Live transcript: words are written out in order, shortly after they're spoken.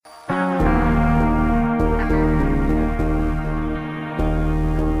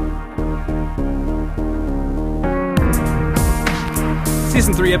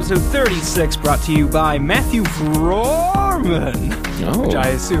Season 3, Episode 36, brought to you by Matthew Rohrman, which I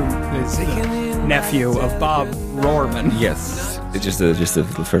assume is the nephew of Bob Rohrman. Yes, it's just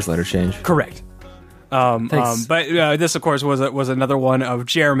the first letter change. Correct. Thanks. But this, of course, was another one of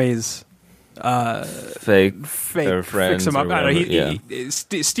Jeremy's fake friends. friends Fix him or up. I don't know, whatever,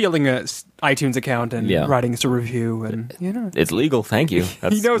 stealing a iTunes account and writing us a review, and it's legal. Thank you.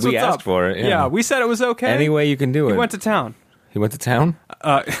 he knows we what's asked up. for it. Yeah, we said it was okay. Any way you can do it. He went to town. He went to town.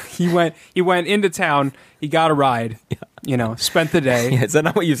 He went into town. He got a ride. Spent the day. Yeah, is that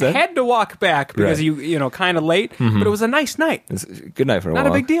not what you said? Had to walk back because Right. kind of late, but it was a nice night. It's a good night for a Not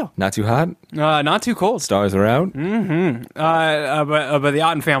walk. a big deal. Not too hot. Not too cold. Stars are out. But the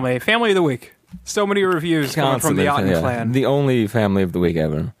Otten family of the week. So many reviews coming from the Otten clan. The only family of the week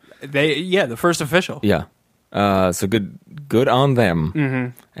ever. The first official. Yeah. So good on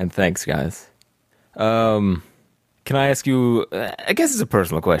them. And thanks, guys. Can I ask you? I guess it's a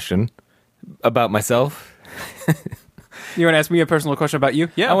personal question about myself. You want to ask me a personal question about you?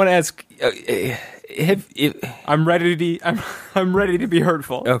 Yeah. I want to ask. I'm ready to be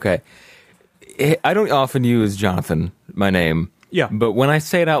hurtful. Okay. I don't often use Jonathan, my name. Yeah. But when I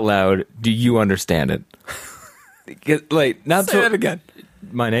say it out loud, do you understand it? Not Say that again.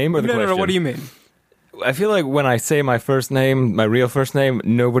 My name or the question? No. What do you mean? I feel like when I say my first name, my real first name,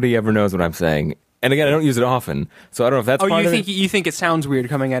 nobody ever knows what I'm saying. And again, I don't use it often, so I don't know if that's part of it. You think it sounds weird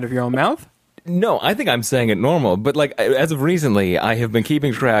coming out of your own mouth? No, I think I'm saying it normal, but as of recently, I have been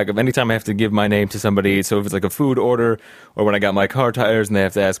keeping track of any time I have to give my name to somebody. So if it's like a food order, or when I got my car tires and they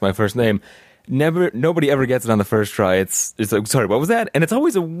have to ask my first name, nobody ever gets it on the first try. It's like, sorry, what was that? And it's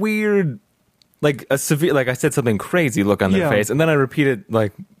always a weird, a severe, I said something crazy look on their face, and then I repeat it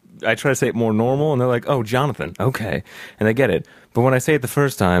I try to say it more normal, and they're like, oh, Jonathan, okay, and they get it. But when I say it the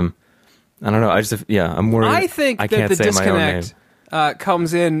first time, I don't know. I'm worried. I think I that can't the say my own name. disconnect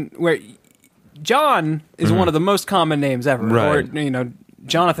comes in where John is one of the most common names ever, Right. or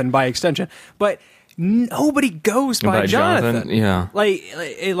Jonathan by extension. But nobody goes by Jonathan. Yeah, you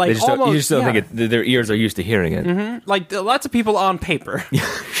just don't think their ears are used to hearing it. Mm-hmm. Lots of people on paper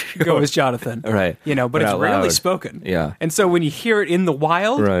go as Jonathan, right? But it's out rarely loud. spoken. Yeah, and so when you hear it in the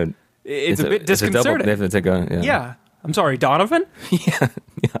wild, right, it's a bit disconcerting. They have to take yeah. I'm sorry, Donovan. yeah,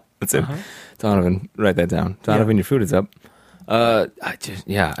 that's it. Donovan, write that down. Donovan, your food is up. I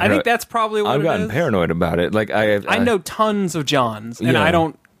think that's probably what I've it gotten is. paranoid about it. I know tons of Johns, and I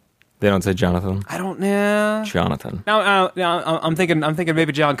don't. They don't say Jonathan. I don't know. Jonathan. Now, I'm thinking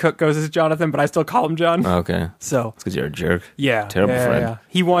maybe John Cook goes as Jonathan, but I still call him John. Okay. So it's because you're a jerk. Yeah, terrible friend. Yeah.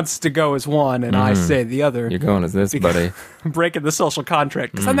 He wants to go as one, and I say the other. You're going as this, buddy. I'm breaking the social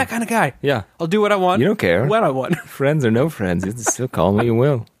contract because I'm that kind of guy. Yeah, I'll do what I want. You don't care when I want. Friends or no friends, you can still call me. You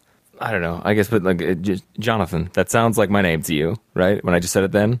will. I don't know. I guess, but just Jonathan. That sounds like my name to you, right? When I just said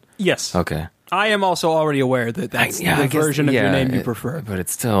it, then. Yes. Okay. I am also already aware that that's the version of your name you prefer. But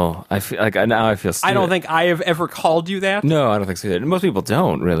it's still, I feel now I feel stupid. I don't think I have ever called you that. No, I don't think so either. Most people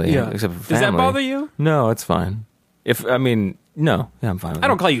don't really, except for family. Does that bother you? No, it's fine. No, I'm fine with I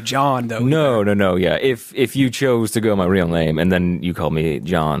don't call you John, though. No, yeah. If you chose to go my real name and then you called me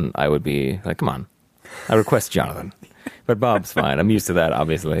John, I would be like, come on. I request Jonathan. But Bob's fine. I'm used to that,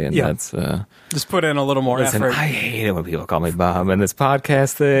 obviously, and that's... just put in a little more effort. I hate it when people call me Bob, and this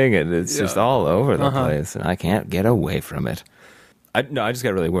podcast thing, and it's just all over the place, and I can't get away from it. I just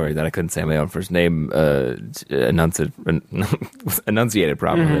got really worried that I couldn't say my own first name enunciated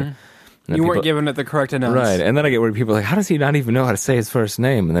properly. Mm-hmm. You weren't giving it the correct announce. Right, and then I get worried. People are like, how does he not even know how to say his first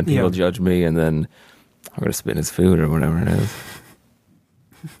name? And then people judge me, and then I'm going to spit in his food or whatever it is.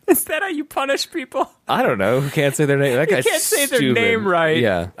 Is that how you punish people? I don't know. Who can't say their name? That guy's can't say their stupid. name right.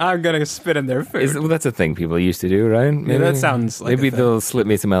 Yeah. I'm going to spit in their food. That's a thing people used to do, right? Maybe, that sounds like maybe they'll slip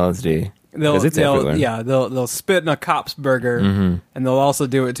me some LSD. They'll spit in a cop's burger, and they'll also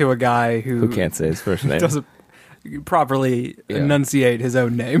do it to a guy who can't say his first name. Doesn't properly enunciate his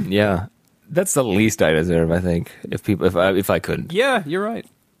own name. Yeah. That's the least I deserve, I think. If I couldn't. Yeah, you're right.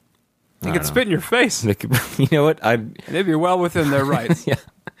 They could spit in your face. You know what? They'd be well within their rights. Yeah.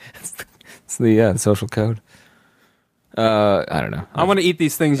 It's the social code. I don't know. I want to eat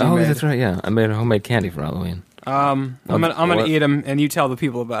these things you made. Oh, that's right, yeah. I made homemade candy for Halloween. I'm gonna eat them, and you tell the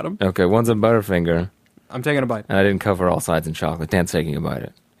people about them. Okay, one's a Butterfinger. I'm taking a bite. And I didn't cover all sides in chocolate. Dan's taking a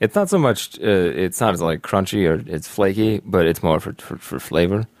bite. It's not so much, it's not as crunchy or it's flaky, but it's more for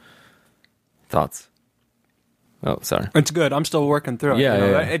flavor. Thoughts? Oh, sorry. It's good. I'm still working through it.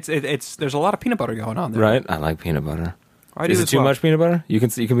 Yeah. It's there's a lot of peanut butter going on there. Right? I like peanut butter. I do Is it too much peanut butter? You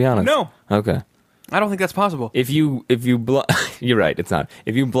can be honest. No. Okay. I don't think that's possible. If you you're right, it's not.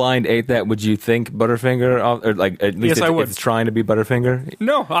 If you blind ate that, would you think Butterfinger, or like at least Yes, I would. it's trying to be Butterfinger?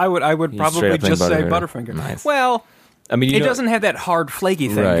 No, I would You probably straight up think just say Butterfinger. Butterfinger. Nice. Well, I mean, it doesn't have that hard flaky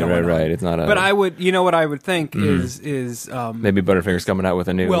thing Right, going on. right. It's not a. But I would, you know what I would think is maybe Butterfinger's coming out with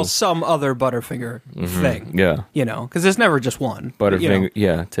a new. well, some other Butterfinger thing. Yeah. You know, because there's never just one. Butterfinger. You know,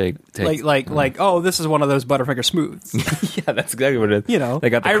 Yeah. Take. like oh, this is one of those Butterfinger smooths. Yeah, that's exactly what it is. You know, they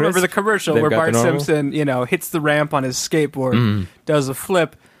got the I remember the crisp, commercial they've where got Bart the normal. Simpson, hits the ramp on his skateboard, does a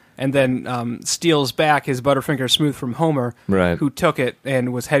flip, and then steals back his Butterfinger Smooth from Homer, Right. who took it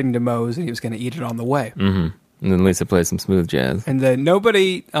and was heading to Moe's, and he was going to eat it on the way. And then Lisa plays some smooth jazz. And then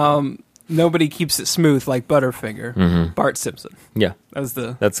nobody keeps it smooth like Butterfinger. Bart Simpson. Yeah, That's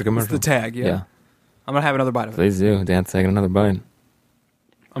the commercial. That's the tag. Yeah. Yeah. I'm gonna have another bite of it. Please do. Dan's taking another bite.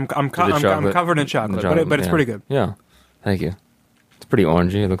 I'm chocolate- covered in The chocolate, but it's yeah. pretty good. Yeah. Thank you. It's pretty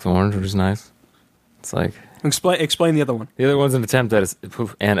orangey. It looks orange, which is nice. It's like Explain the other one. the other one's an attempt at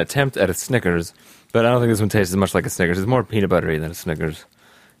a Snickers, but I don't think this one tastes as much like a Snickers. It's more peanut buttery than a Snickers,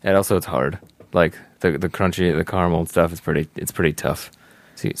 and also it's hard. Like the crunchy, the caramel stuff is pretty tough.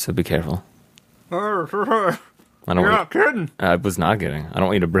 So be careful. I don't. You're not kidding. I was not kidding. I don't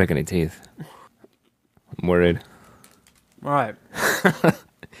want you to break any teeth. I'm worried. All right.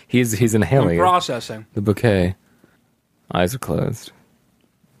 He's I'm inhaling it. processing. The bouquet. Eyes are closed.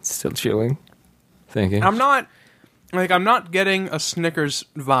 Still chewing. Thinking. I'm not getting a Snickers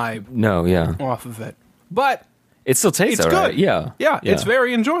vibe No, yeah. off of it, but It still tastes it's alright. good. Yeah. yeah, it's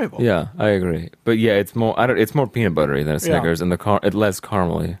very enjoyable. Yeah, I agree. But yeah, it's more. It's more peanut buttery than a Snickers, and it's less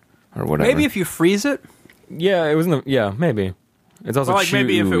caramely or whatever. Maybe if you freeze it, Yeah, it wasn't. Yeah, maybe. It's also or like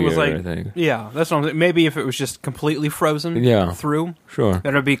maybe if it was chewier, I like, think. yeah, that's what I'm saying. Maybe if it was just completely frozen, Yeah. through, Sure.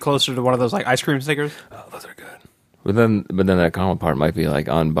 then it'd be closer to one of those like ice cream Snickers. Oh, those are good. But then that caramel part might be like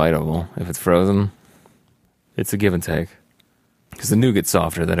unbiteable if it's frozen. It's a give and take because the nougat's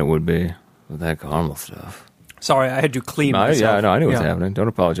softer than it would be with that caramel stuff. Sorry, I had to clean I myself. know what's happening. Don't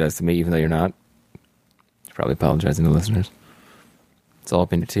apologize to me, even though you're not. You're probably apologizing to listeners. It's all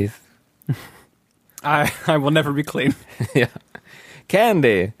up in your teeth. I will never be clean. Yeah.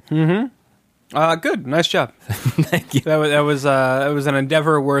 Candy. Good, nice job. Thank you. That was an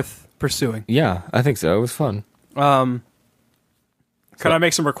endeavor worth pursuing. Yeah, I think so. It was fun. Can I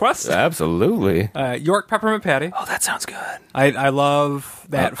make some requests? Absolutely. York peppermint patty. Oh, that sounds good. I love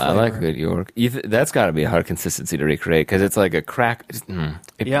that flavor. I like good York. That's got to be a hard consistency to recreate because it's like a crack.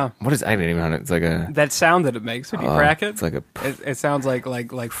 Yeah. What is? I didn't even know. It's like a. That sound that it makes when you crack it. It's like a. It sounds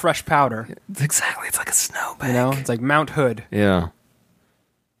like fresh powder. Exactly. It's like a snowbank. You know, it's like Mount Hood. Yeah.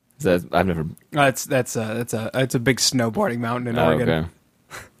 I've never. It's a big snowboarding mountain in Oregon. Okay.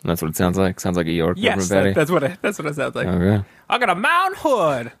 That's what it sounds like. Sounds like a York Yes, peppermint patty. that's what it sounds like. Okay. I got a Mount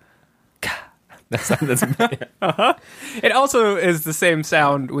Hood. That's It also is the same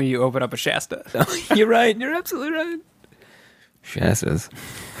sound when you open up a Shasta. You're right. You're absolutely right. Shastas.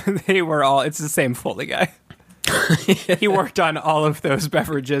 They were all. It's the same Foley guy. He worked on all of those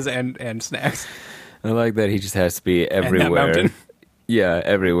beverages and snacks. I like that he just has to be that everywhere. mountain. Yeah,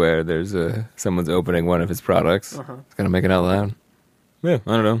 everywhere. There's someone's opening one of his products. It's gonna make it out loud. Yeah,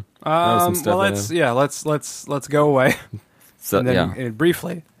 I don't know. Well, let's go away. So, And then yeah.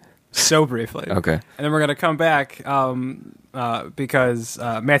 briefly, so briefly. Okay. And then we're going to come back because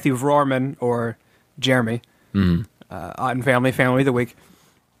Matthew Vrorman, or Jeremy, on Family of the Week,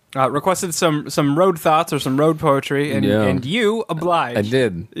 requested some road thoughts or some road poetry, and you obliged. I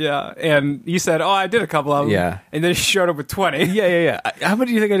did. Yeah, and you said, I did a couple of them. Yeah. And then you showed up with 20. Yeah. How much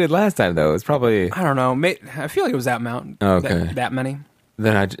do you think I did last time, though? It's probably... I don't know. I feel like it was that amount. Okay. That many.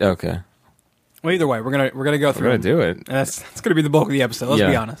 Okay. Well, either way, we're gonna go through. We're gonna do it. And that's gonna be the bulk of the episode. Let's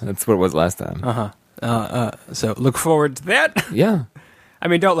be honest. That's what it was last time. So look forward to that. Yeah. I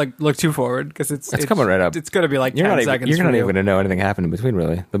mean, don't look too forward because it's coming right up. It's gonna be like 10 seconds. You're not for even you. gonna know anything happened in between,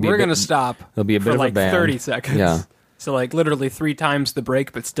 really. We're gonna stop. There'll be a bit for of like a band. 30 seconds. Yeah. So like literally 3 times the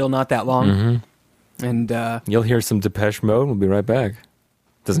break, but still not that long. And You'll hear some Depeche Mode. We'll be right back.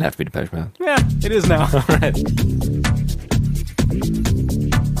 Doesn't have to be Depeche Mode. yeah, it is now. All right.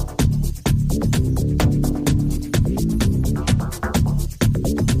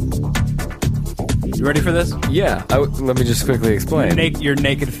 You ready for this? Yeah. Let me just quickly explain. Your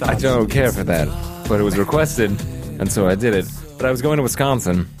naked thoughts. I don't care for that, but it was requested, and so I did it. But I was going to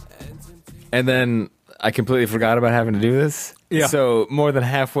Wisconsin, and then I completely forgot about having to do this. Yeah. So more than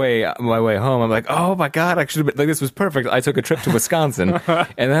halfway my way home, I'm like, oh my God, I should have been, like, this was perfect. I took a trip to Wisconsin, and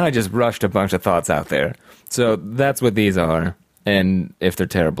then I just rushed a bunch of thoughts out there. So that's what these are, and if they're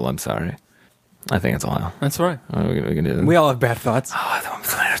terrible, I'm sorry. I think it's a while. That's right. We can do that. We all have bad thoughts. Oh,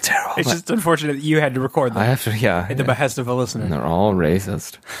 they're terrible. It's just unfortunate that you had to record them I have to, yeah. at the behest of a listener. And they're all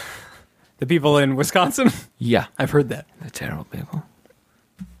racist. The people in Wisconsin? Yeah. I've heard that. They're terrible people.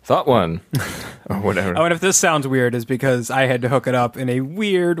 Thought one. Or whatever. Oh, and if this sounds weird, is because I had to hook it up in a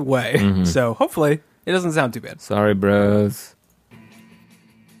weird way. Mm-hmm. So hopefully it doesn't sound too bad. Sorry, bros.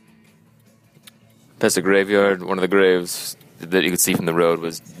 Past the graveyard, one of the graves that you could see from the road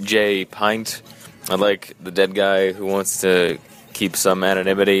was J. Pint. I like the dead guy who wants to keep some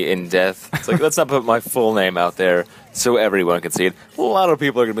anonymity in death. It's like, let's not put my full name out there so everyone can see it. A lot of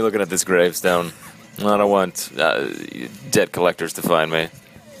people are going to be looking at this gravestone. I don't want debt collectors to find me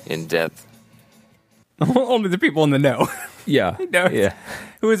in death. Only the people in the know. Yeah. No, Yeah.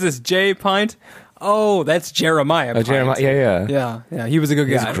 Who is this? Jay Pint? Oh, that's Jeremiah Pint. Jeremiah. Yeah. Yeah, he was a good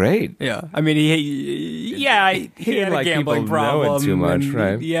guy. He's great. Yeah, I mean, he didn't had a like gambling people knowing problem. too much, and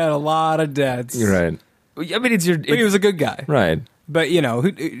right? He had a lot of debts. You're right. I mean, But he was a good guy. right. But, you know,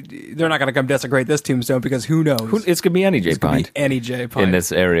 they're not going to come desecrate this tombstone because who knows? It's gonna be any J. It could be Pint any Jay Pint. in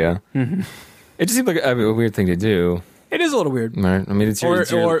this area. Mm-hmm. It just seemed like a weird thing to do. It is a little weird. Right? I mean, it's your,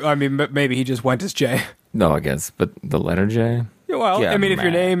 Or I mean, maybe he just went as Jay. no, I guess, but the letter J. Yeah, well, Yeah, I mean, if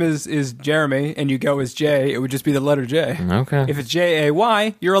your man. name is Jeremy and you go as Jay, it would just be the letter J. Okay. If it's Jay,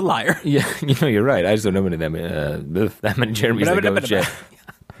 you're a liar. Yeah, you're right. I just don't know many that many Jeremys that go with J.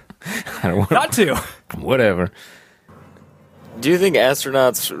 I don't want Not to. whatever. Do you think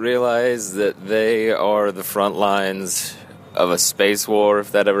astronauts realize that they are the front lines of a space war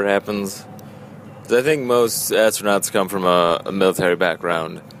if that ever happens? 'Cause I think most astronauts come from a military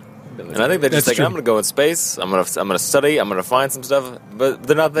background. And I think they're just That's thinking, true. I'm going to go in space, I'm going to study, I'm going to find some stuff. But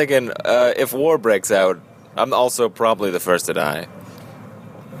they're not thinking, if war breaks out, I'm also probably the first to die.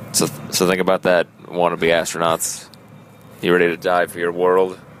 So think about that, wannabe astronauts. You ready to die for your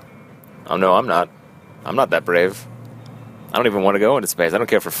world? Oh, no, I'm not. I'm not that brave. I don't even want to go into space. I don't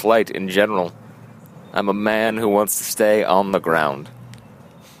care for flight in general. I'm a man who wants to stay on the ground.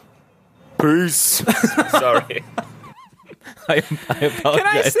 Peace. Sorry. I apologize. Can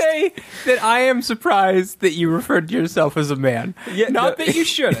I say that I am surprised that you referred to yourself as a man? Yeah, Not no. that you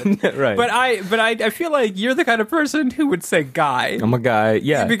shouldn't. Right. But I feel like you're the kind of person who would say guy. I'm a guy,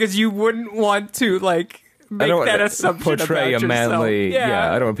 yeah. Because you wouldn't want to, like, make I don't that wanna assumption portray about a manly. yourself.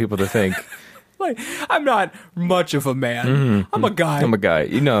 Yeah, I don't want people to think Like, I'm not much of a man. I'm a guy. I'm a guy.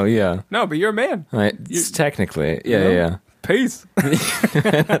 You know, yeah. No, but you're a man. Right. Technically, yeah, know? yeah. Peace.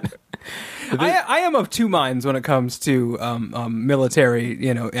 I am of two minds when it comes to military,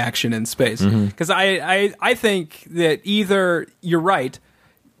 action in space. Because I think that either you're right,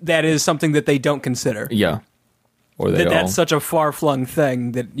 that is something that they don't consider. Yeah. Or they all. That's such a far-flung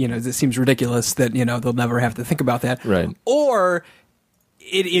thing that, it seems ridiculous that, they'll never have to think about that. Right. Or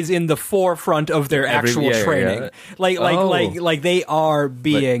it is in the forefront of their actual training. Yeah. Like they are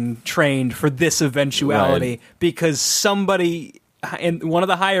being trained for this eventuality Right. because somebody and one of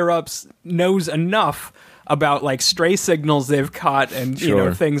the higher ups knows enough about like stray signals they've caught and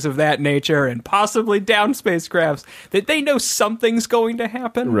Sure. things of that nature and possibly down spacecrafts that they know something's going to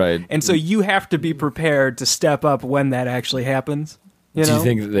happen. Right. And so you have to be prepared to step up when that actually happens. Do you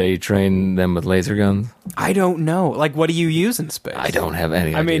think that they train them with laser guns? I don't know. Like, what do you use in space? I don't have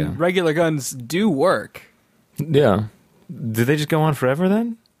any I idea. mean, regular guns do work. Yeah. Do they just go on forever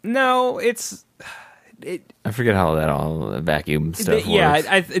then? No, I forget how that all vacuum stuff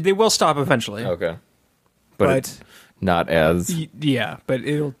yeah, works. they will stop eventually. Okay. But it's not as... yeah, but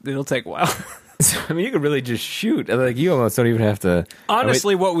it'll take a while. I mean, you could really just shoot. Like, you almost don't even have to...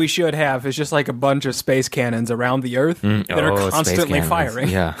 Honestly, what we should have is just like a bunch of space cannons around the Earth that are space constantly cannons. firing.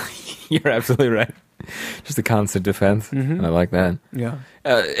 Yeah. You're absolutely right. Just a constant defense. I like that. Yeah.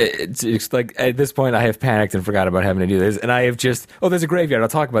 It's like at this point I have panicked and forgot about having to do this, and I have just there's a graveyard. I'll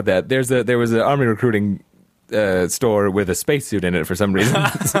talk about that. There was an army recruiting store with a spacesuit in it for some reason.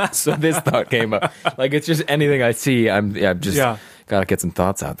 So this thought came up. Like, it's just anything I see. I'm just gotta get some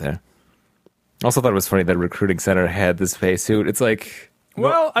thoughts out there. Also thought it was funny that recruiting center had the spacesuit. It's like,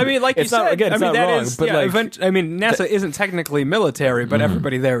 well, I mean, like you it's not, said, again, it's I mean, not that wrong, is, but yeah, like, NASA isn't technically military, but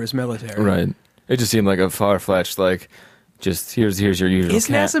everybody there is military. right? It just seemed like a far-fetched, like, just here's your usual. Is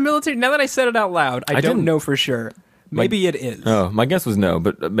NASA military? Now that I said it out loud, I don't didn't- know for sure. Maybe it is. Oh, my guess was no,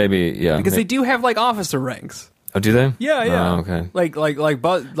 but maybe yeah. Because they do have like officer ranks. Oh, do they? Yeah. Oh, okay. Like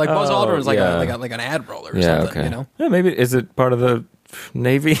Buzz Oh, Aldrin's like yeah. like an admiral or Yeah. something. Okay. Yeah, maybe is it part of the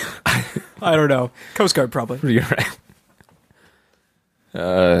Navy? I don't know. Coast Guard probably. You're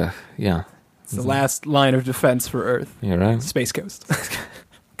right. Yeah. It's the last line of defense for Earth. You're right. Space Coast.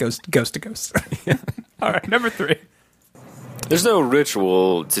 Coast to coast. All right, number 3. There's no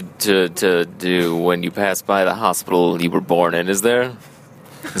ritual to do when you pass by the hospital you were born in, is there?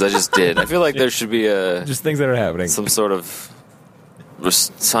 Because I just did. I feel like there should be just things that are happening. some sort of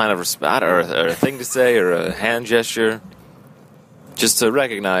sign of respect, or a thing to say, or a hand gesture, just to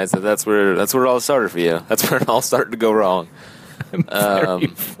recognize that that's where it all started for you. That's where it all started to go wrong. Very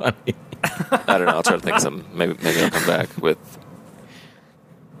funny. I don't know. I'll try to think of some. Maybe I'll come back with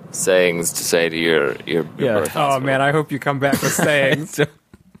sayings to say to your birth Oh hospital. man, I hope you come back with sayings.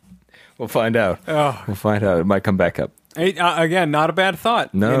 We'll find out. Oh. We'll find out. It might come back up. Again, not a bad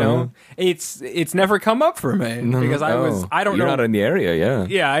thought. No. You know, it's never come up for me because I don't You're know. not in the area, yeah.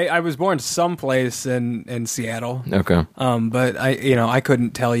 Yeah, I was born someplace in Seattle. Okay. But I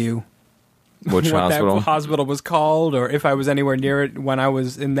couldn't tell you Which what hospital? that hospital was called or if I was anywhere near it when I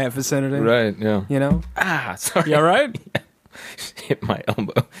was in that vicinity. Right, yeah. You know? Sorry. Yeah, right? Hit my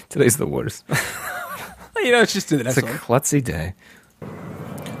elbow. Today's the worst. It's just the next It's a one. klutzy day.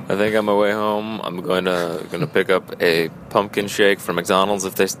 I think on my way home, I'm going to pick up a pumpkin shake from McDonald's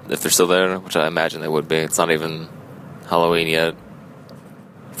if they're still there, which I imagine they would be. It's not even Halloween yet.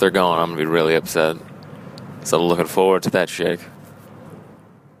 If they're gone, I'm gonna be really upset. So I'm looking forward to that shake.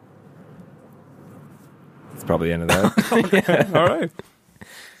 It's probably the end of that. All right.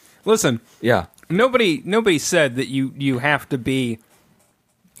 Listen, Yeah. nobody said that you have to be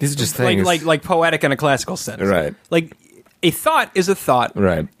These are just things. like poetic in a classical sense. Right. Like a thought is a thought.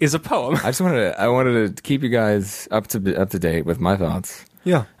 Right. Is a poem. I wanted to keep you guys up to date with my thoughts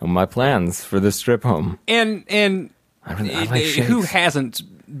Yeah. and my plans for this trip home. And I like who shakes. hasn't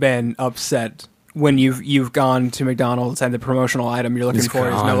been upset when you've gone to McDonald's and the promotional item you're looking It's for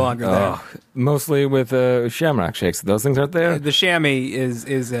is gone. no longer there? Mostly with Shamrock shakes. Those things aren't there. The chamois is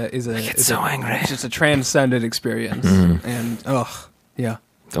so angry. It's just a transcendent experience, and yeah.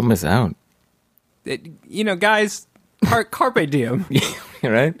 Don't miss out. Guys, carpe diem.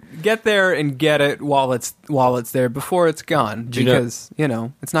 Right? Get there and get it while it's there before it's gone, Do you know- because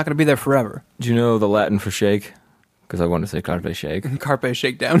it's not going to be there forever. Do you know the Latin for shake? Because I want to say carpe shake. Carpe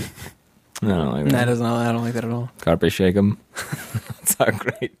shakedown. No, I don't like that. I don't like that at all. Carpe shake 'em. That's not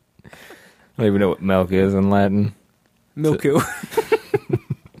great. I don't even know what milk is in Latin. Milku.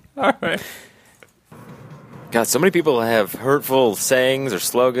 All right. God, so many people have hurtful sayings or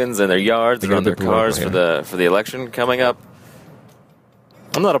slogans in their yards They or got on their the cars political for the election coming up.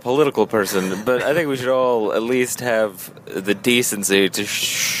 I'm not a political person, but I think we should all at least have the decency to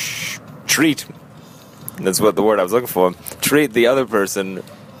treat. That's what the word I was looking for. Treat the other person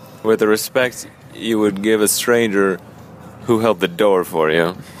with the respect you would give a stranger who held the door for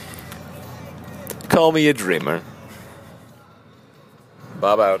you. Call me a dreamer.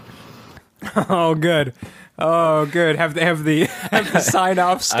 Bob out. Oh, good. Oh, good. Have the sign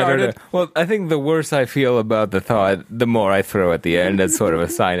off I don't know. started. Well, I think the worse I feel about the thought, the more I throw at the end as sort of a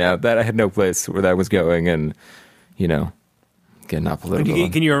sign out that I had no place where that was going, and getting not political.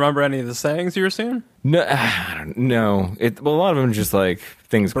 Can you remember any of the sayings you were seeing? No, I don't know. A lot of them are just like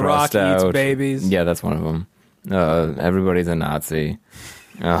things Barack crossed out. eats babies. Yeah, that's one of them. Everybody's a Nazi.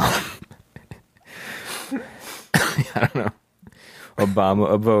 I don't know. Obama,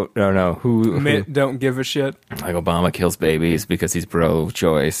 a vote. No. Who Mitt don't give a shit. like Obama kills babies because he's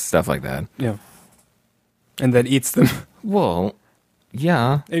pro-choice, stuff like that. Yeah. And then eats them. Well,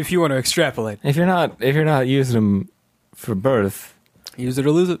 yeah. If you want to extrapolate. If you're not using them for birth, Use it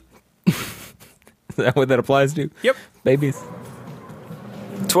or lose it. is that what that applies to? Yep. Babies.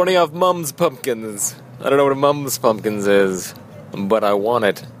 20 off Mum's Pumpkins. I don't know what a Mum's Pumpkins is, but I want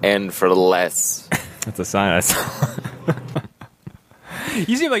it, and for less. That's a sign I saw.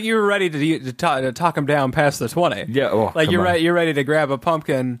 You seem like you were ready to talk him down past the 20. Yeah, oh, like come on. you're ready to grab a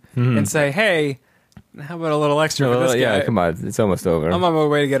pumpkin and say, "Hey, how about a little extra for this Yeah, guy? come on. It's almost over. I'm on my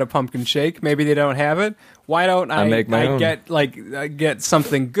way to get a pumpkin shake. Maybe they don't have it. Why don't I make my own. get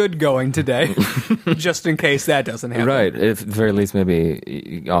something good going today, just in case that doesn't happen? Right. If, at the very least, maybe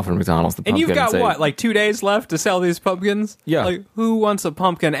you offer McDonald's the And pumpkin. you've got say, what, like 2 days left to sell these pumpkins? Yeah. Like, who wants a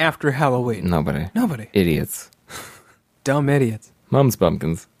pumpkin after Halloween? Nobody. Nobody. Idiots. Dumb idiots. Mum's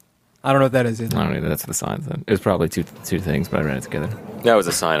pumpkins. I don't know what that is either. I don't know. That's what the sign said. It was probably two things, but I ran it together. That was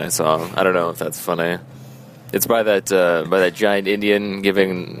a sign I saw. I don't know if that's funny. It's by that giant Indian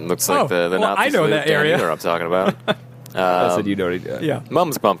giving, looks like the well, Nazi I know salute that down area. here I'm talking about. I said you'd already. Yeah.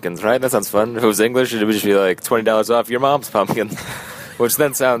 Mum's Pumpkins, right? That sounds fun. If it was English, it would just be like $20 off your mom's pumpkin, which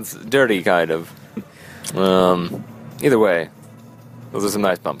then sounds dirty, kind of. Either way, those are some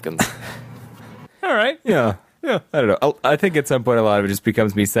nice pumpkins. All right. Yeah. Yeah. I don't know. I think at some point a lot of it just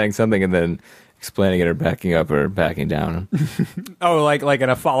becomes me saying something and then explaining it or backing up or backing down. Oh, like in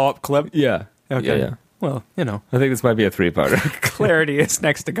a follow-up clip? Yeah. Okay. Yeah. Well, I think this might be a 3-parter. clarity is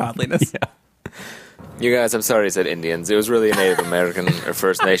next to godliness. Yeah. You guys, I'm sorry I said Indians. It was really Native American or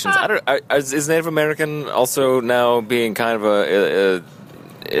First Nations. Is Native American also now being kind of a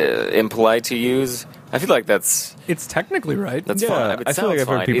impolite to use? I feel like that's technically right. That's Yeah, fine. I feel like I've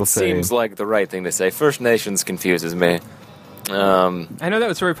heard people it say- seems like the right thing to say. First Nations confuses me. I know that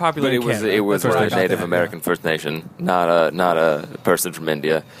was very popular But in Canada. it was That's where I a got Native that, American First Nation, not a person from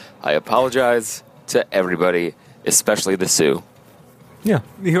India. I apologize to everybody, especially the Sioux. Yeah.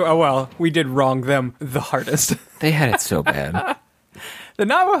 Yeah. Oh, well, we did wrong them the hardest. They had it so bad. The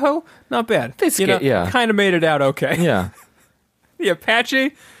Navajo, not bad. yeah. kind of made it out okay. Yeah. The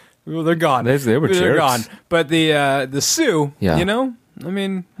Apache, well, they're gone. They were They're jerks. gone. But the Sioux, Yeah. I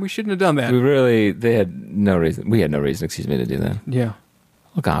mean, we shouldn't have done that. They had no reason. We had no reason, excuse me, to do that. Yeah.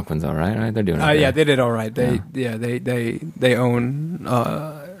 Algonquin's all right? They're doing okay. Yeah, they did all right. They own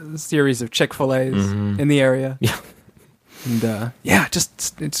a series of Chick-fil-A's in the area. Yeah. And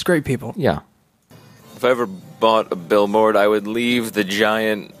it's great people. Yeah. If I ever bought a billboard, I would leave the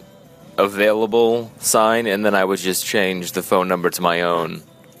giant available sign, and then I would just change the phone number to my own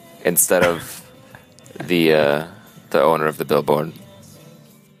instead of the owner of the billboard.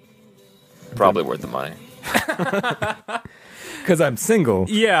 Probably worth the money. Because I'm single.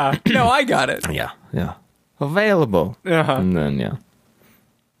 Yeah. No, I got it. Yeah. Yeah. Available. Uh-huh. And then, yeah.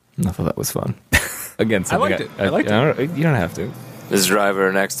 I thought that was fun. Again, I liked it. I liked it. You don't have to. This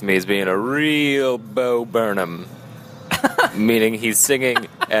driver next to me is being a real Bo Burnham, meaning he's singing,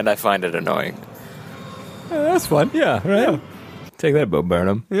 and I find it annoying. That's fun. Yeah, right? Take that, Bo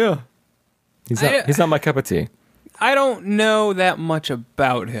Burnham. Yeah. He's not my cup of tea. I don't know that much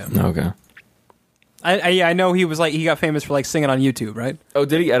about him. Okay. I know he got famous for singing on YouTube, right? Oh,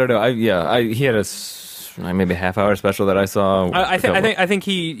 did he? I don't know. He had maybe a half-hour special that I saw. I think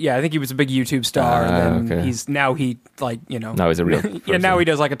he was a big YouTube star, and then okay. now he Now he's a real yeah, now person. he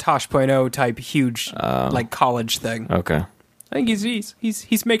does a Tosh.0 type huge college thing. Okay. I think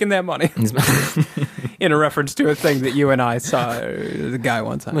he's making that money in a reference to a thing that you and I saw the guy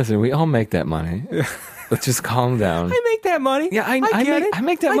one time. Listen, we all make that money. Let's just calm down. I make that money. Yeah, I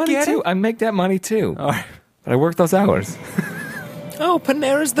make that I money get too. it. I make that money too. All right. But I work those hours. Oh,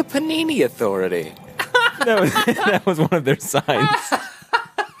 Panera's the Panini Authority. That was one of their signs.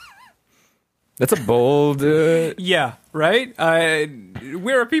 That's a bold. Yeah, right.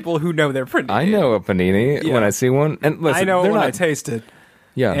 We're people who know their print. I know a panini Yeah. when I see one, and listen, I know they're when not. I taste it,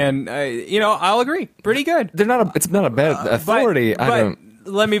 Yeah, and I'll agree. Pretty good. they're not. It's not a bad authority. But I don't.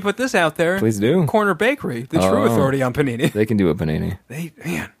 Let me put this out there. Please do. Corner Bakery, the true Oh. authority on panini. They can do a panini.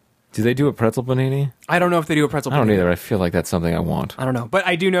 Do they do a pretzel panini? I don't know if they do a pretzel. I don't panini. either. I feel like that's something I want. I don't know, but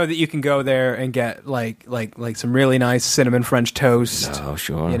I do know that you can go there and get like some really nice cinnamon French toast. Oh,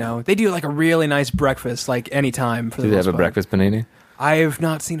 sure. They do a really nice breakfast anytime for the Do they most have a part. breakfast panini? I have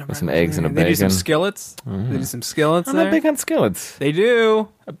not seen a With some breakfast eggs and a panini. They do some bacon. skillets. They do some skillets I'm there. not big on skillets. They do.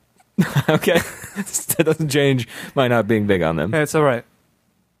 Okay, that doesn't change my not being big on them. It's all right.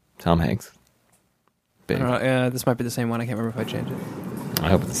 Tom Hanks. Big. This might be the same one. I can't remember if I changed it. I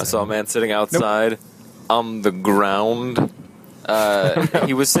hope it's. I saw a man sitting outside on the ground.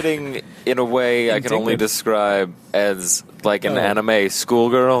 He was sitting in a way I can only Indignant. describe as like an anime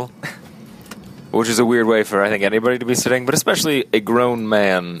schoolgirl, which is a weird way for I think anybody to be sitting, but especially a grown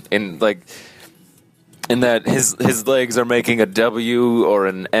man in that his legs are making a W or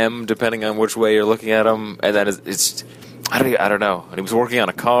an M depending on which way you're looking at him, and then it's I don't know. And he was working on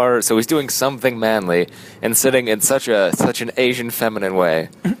a car, so he's doing something manly and sitting in such an Asian feminine way.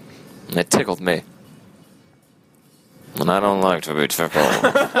 And it tickled me. And I don't like to be tickled.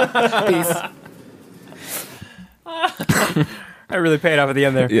 I really paid off at the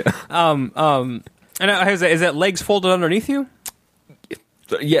end there. Yeah. And is that legs folded underneath you?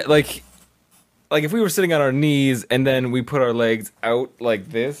 Yeah, like if we were sitting on our knees and then we put our legs out like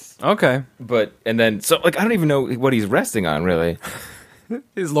this, Okay. and then I don't even know what he's resting on really.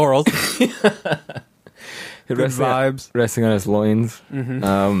 His laurels. Good vibes. Resting on his loins.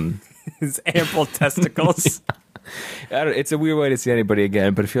 His ample testicles. It's a weird way to see anybody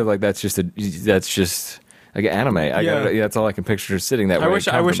again, but I feel like that's just like anime. That's all I can picture sitting that way.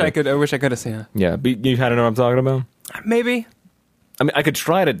 I wish I could have seen it. Yeah, but you kind of know what I'm talking about. Maybe. I mean, I could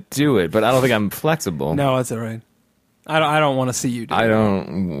try to do it, but I don't think I'm flexible. No, that's all right. I don't want to see you do I it.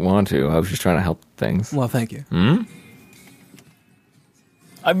 don't want to. I was just trying to help things. Well, thank you.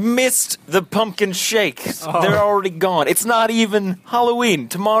 I missed the pumpkin shakes. They're already gone. It's not even Halloween.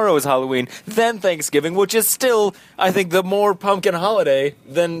 Tomorrow is Halloween, then Thanksgiving, which is still, I think, the more pumpkin holiday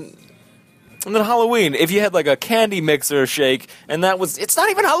than And then Halloween, if you had like a candy mixer shake, and it's not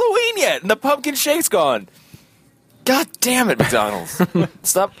even Halloween yet, and the pumpkin shake's gone. God damn it, McDonald's.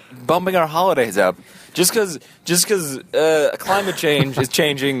 Stop bumping our holidays up. Just because climate change is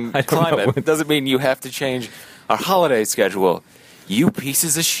changing climate doesn't mean you have to change our holiday schedule. You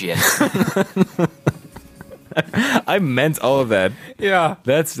pieces of shit. I meant all of that. Yeah.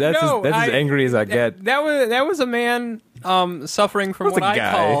 That's as angry as I get. That was a man suffering from What's what a I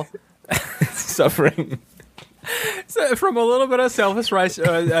guy? call Suffering. from a little bit of selfish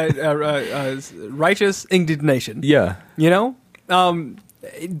righteous indignation. Yeah. You know?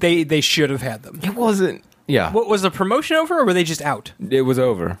 They should have had them. It wasn't. Yeah. What was the promotion over, or were they just out? It was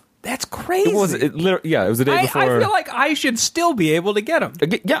over. That's crazy. It was. It was the day before. I feel like I should still be able to get them.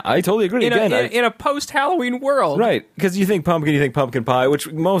 Yeah, I totally agree. In a post-Halloween world. Right, because you think pumpkin pie,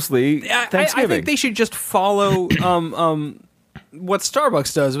 which mostly Thanksgiving. I think they should just follow what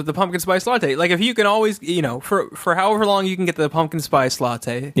Starbucks does with the pumpkin spice latte. Like, if you can always, for however long you can get the pumpkin spice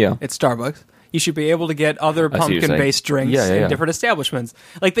latte at Starbucks, you should be able to get other pumpkin-based drinks in different establishments.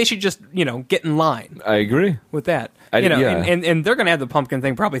 Like, they should just, get in line. I agree with that. And they're going to have the pumpkin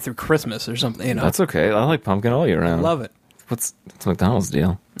thing probably through Christmas or something, That's okay. I like pumpkin all year round. Love it. What's McDonald's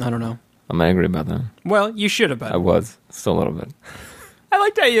deal? I don't know. I'm angry about that. Well, you should have been. I was. Still a little bit. I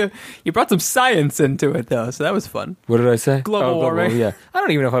liked how you brought some science into it, though, so that was fun. What did I say? Global warming. Yeah. I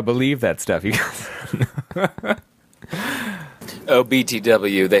don't even know if I believe that stuff. You guys. Oh,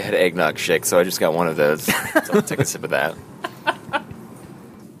 BTW, they had eggnog shake, so I just got one of those. So I'll take a sip of that.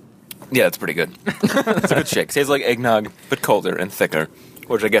 Yeah, it's pretty good. It's a good shake. Tastes like eggnog, but colder and thicker,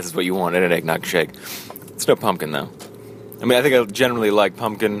 which I guess is what you want in an eggnog shake. It's no pumpkin, though. I mean, I think I generally like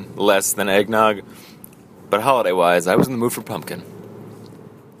pumpkin less than eggnog, but holiday-wise, I was in the mood for pumpkin.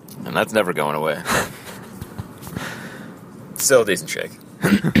 And that's never going away. Still a decent shake.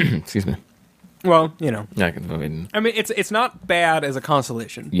 Excuse me. Well, I mean, it's not bad as a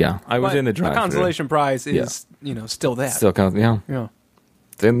consolation. Yeah, I was in the drive. The consolation prize is, still that. Still counts. Yeah. Yeah.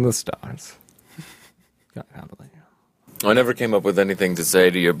 It's in the stars. I never came up with anything to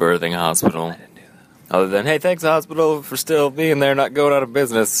say to your birthing hospital. I didn't do that. Other than, hey, thanks, hospital, for still being there, not going out of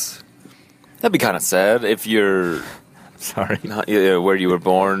business. That'd be kind of sad if you're... Sorry. Where you were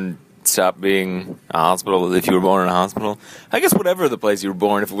born stopped being a hospital, if you were born in a hospital. I guess whatever the place you were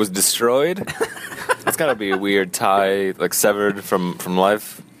born, if it was destroyed, that's got to be a weird tie, like severed from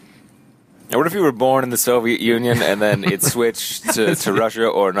life. And what if you were born in the Soviet Union and then it switched to Russia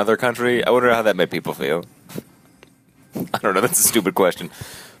or another country? I wonder how that made people feel. I don't know, that's a stupid question.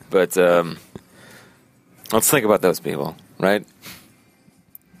 But let's think about those people, right?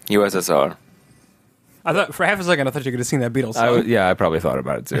 USSR. I thought for half a second I thought you could have seen that Beatles song. I probably thought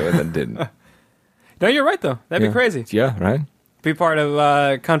about it too, and then didn't. No, you're right though. That'd be crazy. Yeah, right. Be part of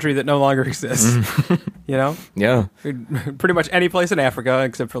a country that no longer exists. Yeah. Pretty much any place in Africa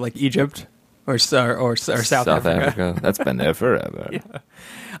except for like Egypt or South Africa. That's been there forever. Yeah.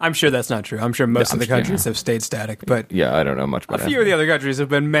 I'm sure that's not true. I'm sure most of the countries have stayed static, but yeah, I don't know much about a few of the other countries have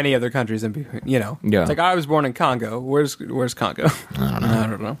been many other countries, and Yeah. It's like I was born in Congo. Where's Congo? I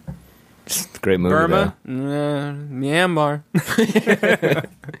don't know. It's a great movie. Burma, Myanmar.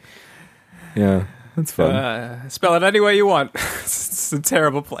 Yeah, that's fun. Spell it any way you want. It's a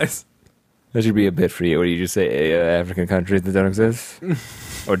terrible place. That should be a bit for you. What do you just say? African countries that don't exist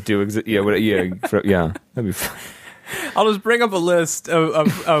or do exist? Yeah, yeah. That'd be fun. I'll just bring up a list of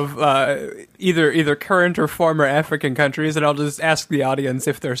either current or former African countries, and I'll just ask the audience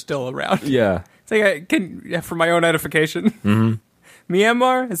if they're still around. Yeah. It's like for my own edification. Mm-hmm.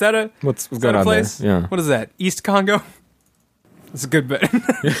 Myanmar, is that what's going on place? There? Yeah. What is that? East Congo. That's a good bit.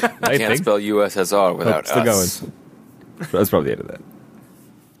 I can't spell USSR without us. Going. That's probably the end of that.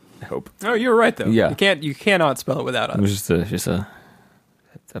 I hope. Oh, you're right though. Yeah. You cannot spell it without us. It was just a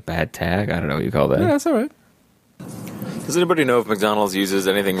bad tag. I don't know what you call that. Yeah, that's all right. Does anybody know if McDonald's uses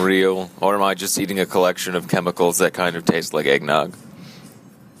anything real, or am I just eating a collection of chemicals that kind of taste like eggnog?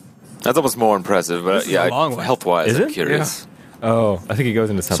 That's almost more impressive, but health-wise, I'm curious. Yeah. Oh, I think he goes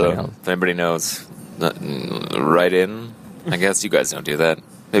into something else. If anybody knows, write in. I guess you guys don't do that.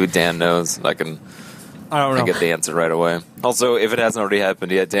 Maybe Dan knows. I don't know. Get the answer right away. Also, if it hasn't already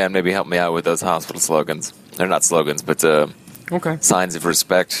happened yet, Dan, maybe help me out with those hospital slogans. They're not slogans, but signs of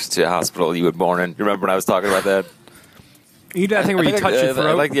respect to a hospital you were born in. You remember when I was talking about that? You do that thing where you touch your throat?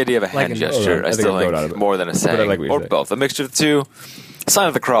 I like the idea of a hand gesture. I still like more than a saying. Or both. A mixture of the two. Sign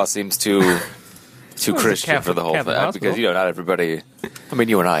of the cross seems too Christian for the whole thing. Because, not everybody... I mean,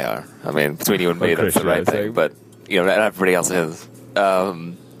 you and I are. I mean, between you and me, that's the right thing. But, not everybody else is.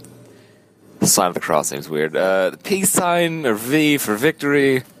 The sign of the cross seems weird. The peace sign, or V for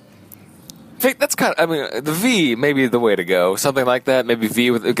victory. That's kind of, I mean, the V may be the way to go. Something like that. Maybe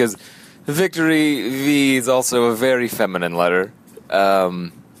V because victory, V is also a very feminine letter.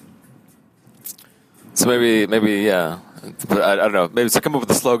 So maybe, yeah. But I don't know. Maybe to come up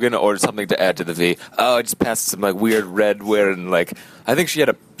with a slogan or something to add to the V. Oh, I just passed some like weird red wearing like. I think she had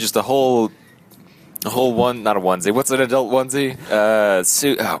a whole one, not a onesie. What's an adult onesie?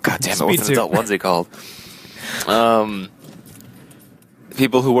 Suit. Oh god damn it! What's an adult onesie called?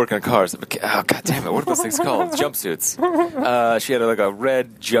 People who work on cars. Oh god damn it! What are those things called? Jumpsuits. She had like a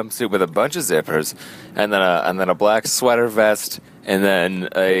red jumpsuit with a bunch of zippers, and then a black sweater vest, and then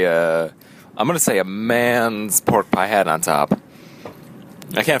I'm going to say a man's pork pie hat on top.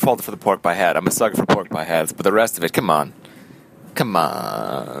 I can't fault it for the pork pie hat. I'm a sucker for pork pie hats, but the rest of it, come on. Come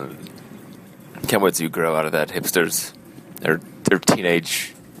on. Can't wait till you grow out of that, hipsters. They're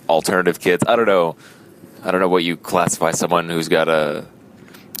teenage alternative kids. I don't know what you classify someone who's got a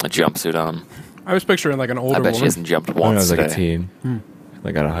jumpsuit on. I was picturing like an older I bet woman. she hasn't jumped I once was like a today. teen.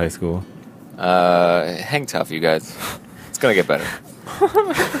 Like out of high school. Hang tough, you guys. It's going to get better.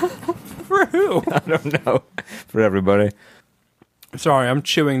 For who? I don't know. For everybody. Sorry, I'm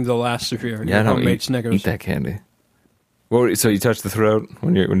chewing the last of your homemade Snickers. Eat that candy. So you touch the throat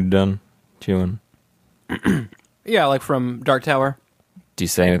when you're done chewing? Yeah, like from Dark Tower. Do you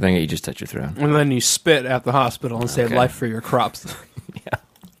say anything or you just touch your throat? And then you spit at the hospital and say Okay. life for your crops.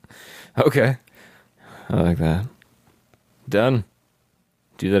 Okay. I like that. Done.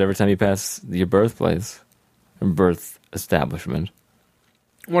 Do that every time you pass your birthplace. Or birth establishment.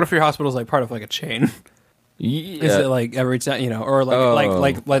 What if your hospital's like part of like a chain? Yeah. Is it like every time, or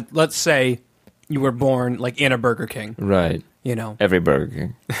let's say you were born like in a Burger King, Right. Every Burger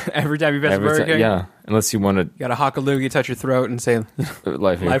King. every time you pass a Burger King, Yeah. Unless you want you got a hock a loogie, touch your throat and say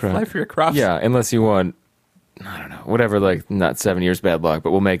life for your crop. life for your crops. Yeah, unless you want, I don't know, whatever, like, not 7 years bad luck,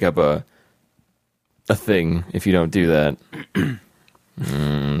 but we'll make up a thing if you don't do that.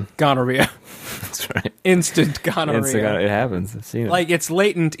 Gonorrhea. That's right. Instant gonorrhea. It happens. I've seen it. Like it's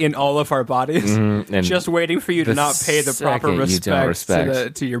latent in all of our bodies, and just waiting for you to the not pay the proper second you don't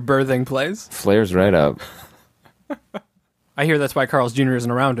respect to your birthing place. flares right up. I hear that's why Carl's Jr.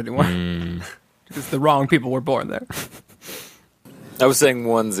 isn't around anymore. Because the wrong people were born there. I was saying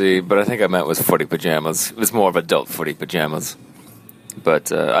onesie, but I think I meant was footy pajamas. It was more of adult footy pajamas.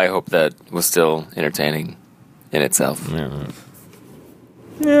 But I hope that was still entertaining in itself. Yeah.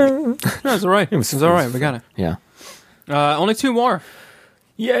 No, it's all right. It's all right. We got it. Yeah. Only two more.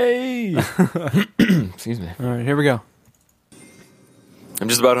 Yay! Excuse me. All right, here we go. I'm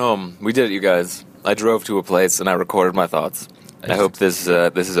just about home. We did it, you guys. I drove to a place and I recorded my thoughts. I hope this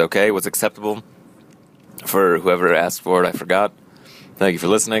is okay. What's acceptable for whoever asked for it. I forgot. Thank you for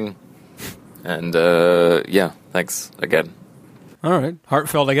listening. And yeah, thanks again. All right.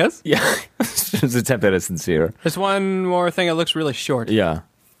 Heartfelt, I guess. Yeah. Just attempt at a sincere. There's one more thing that looks really short. Yeah.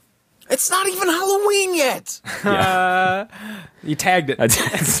 It's not even Halloween yet. You tagged it. I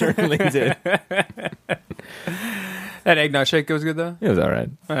certainly did. That eggnog shake was good, though? It was all right.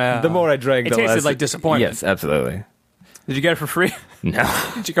 The more I drank, It the tasted less like disappointment. Yes, absolutely. Did you get it for free?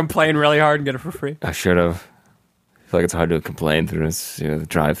 No. Did you complain really hard and get it for free? I should have. I feel like it's hard to complain through the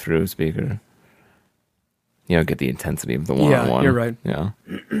drive-through speaker. Get the intensity of the one-on-one. Yeah, you're right. Yeah.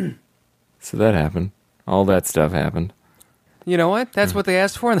 So that happened. All that stuff happened. You know what? That's what they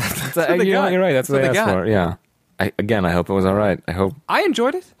asked for. That's what they got. You're right. That's what they asked got. for. Yeah. I hope it was all right. I hope. I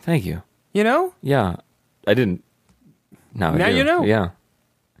enjoyed it. Thank you. You know? Yeah. I didn't. Now Now you know. Yeah.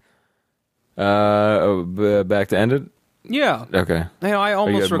 Back to end it? Yeah. Okay. I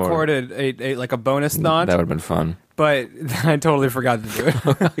almost had more? recorded a bonus thought, That would have been fun. but I totally forgot to do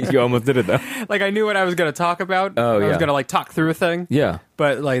it. You almost did it, though. Like I knew what I was going to talk about. Oh, I was yeah. going to like talk through a thing, Yeah.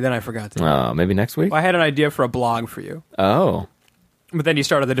 but like then I forgot to. Maybe next week? Well, I had an idea for a blog for you, Oh. but then you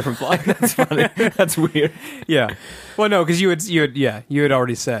started a different blog. That's funny. That's weird. Yeah. Well, no, because you had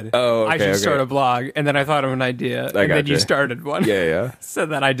already said. Oh, I okay, should okay. start a blog, and then I thought of an idea, and then gotcha. you started one. Yeah. So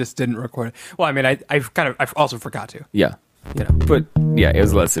then I just didn't record it. Well, I mean, I also forgot to. Yeah. You know. But, yeah, it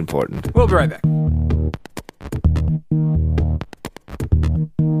was less important. We'll be right back.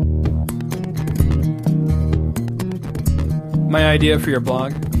 My idea for your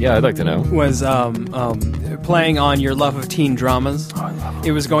blog Yeah, I'd like to know. was playing on your love of teen dramas.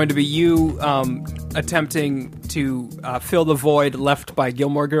 It was going to be you attempting to fill the void left by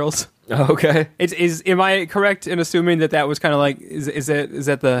Gilmore Girls. Okay. Am I correct in assuming that was kind of like is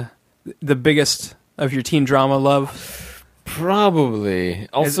that the biggest of your teen drama love? Probably.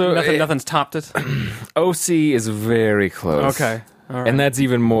 Also, nothing's topped it. OC is very close. Okay. right. And that's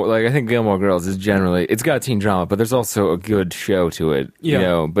even more, like, I think Gilmore Girls is generally, it's got teen drama, but there's also a good show to it, Yeah. you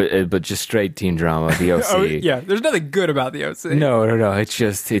know, but just straight teen drama, the OC. Oh, yeah, there's nothing good about the OC. No, it's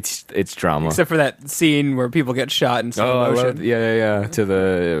just, it's drama. Except for that scene where people get shot in slow I motion. love, yeah, to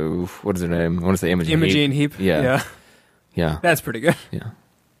the, what is her name? I want to say Imogen Heap. Yeah. That's pretty good. Yeah.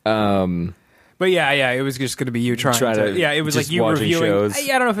 But yeah, it was just going to be you trying to. Yeah, it was like just you watching reviewing. shows. I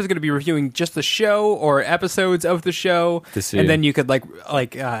don't know if it's going to be reviewing just the show or episodes of the show, To see. and then you could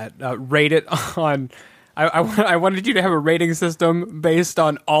rate it on. I wanted you to have a rating system based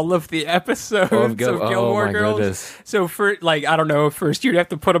on all of the episodes of Gilmore my Girls. goodness. So for I don't know, first you'd have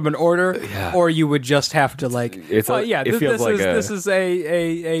to put them in order, Yeah. or you would just have to It this feels like this is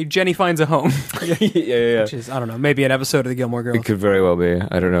a Jenny Finds a Home, yeah. which is I don't know, maybe an episode of the Gilmore Girls. It could very well be.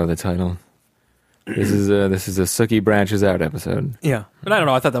 I don't know the title. This is a Sookie branches out episode. Yeah, but I don't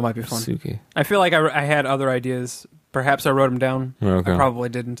know. I thought that might be fun. Sookie. I feel like I had other ideas. Perhaps I wrote them down. Okay. I probably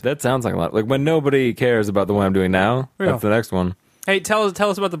didn't. That sounds like a lot. Like when nobody cares about the one I'm doing now. Yeah. That's the next one. Hey, tell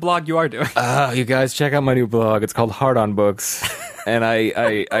us about the blog you are doing. You guys check out my new blog. It's called Hard on Books, and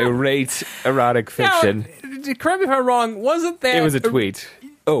I rate erotic fiction. Now, correct me if I'm wrong. Wasn't that It was a tweet.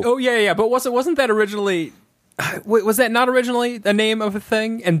 Oh yeah. But wasn't that originally? Wait, was that not originally the name of a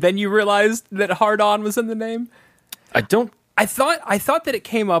thing? And then you realized that Hard On was in the name. I don't. I thought that it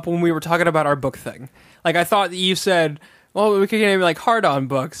came up when we were talking about our book thing. Like I thought that you said, "Well, we could name it like Hard On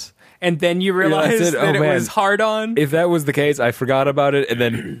Books," and then you realized that it was Hard On. If that was the case, I forgot about it and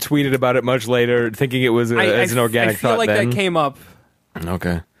then tweeted about it much later, thinking it was as an organic I feel thought. like then. that came up.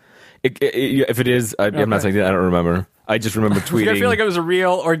 Okay. If it is, I'm not saying that. I don't remember. I just remember tweeting. I feel like it was a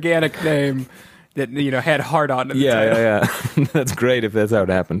real organic name that had Hard On in the title. Yeah. That's great if that's how it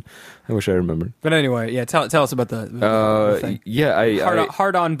happened. I wish I remembered. But anyway, yeah, tell us about the thing. Yeah,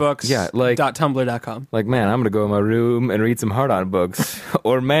 Hardonbooks. Yeah, like- .tumblr.com. like, man, I'm gonna go in my room and read some hard on books.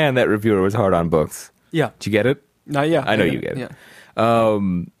 Or man, that reviewer was hard on books. Yeah. Did you get it? Yeah. I know you get it. Yeah.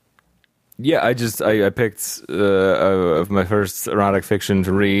 Yeah, I picked of my first erotic fiction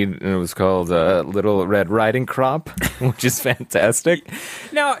to read, and it was called Little Red Riding Crop, which is fantastic.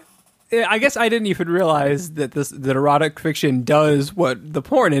 Now, I guess I didn't even realize that that erotic fiction does what the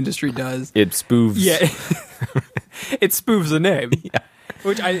porn industry does. It spoofs. Yeah. It spoofs the name. Yeah.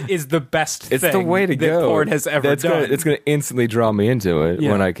 Which is the best It's thing the way to that go. porn has ever done. It's going to instantly draw me into it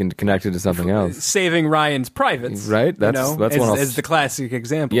Yeah. when I can connect it to something else. Saving Ryan's Privates. Right? That's one I'll as the classic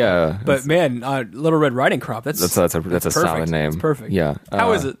example. Yeah. But man, Little Red Riding Crop, that's That's a perfect. solid name. It's perfect. Yeah.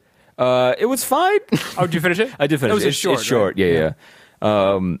 How is it? It was fine. Oh, did you finish it? I did finish It was it. a short. It's short. right? Yeah.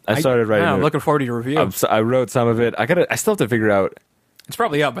 I started writing. I'm it. looking forward to your review. I wrote some of it. I still have to figure out. It's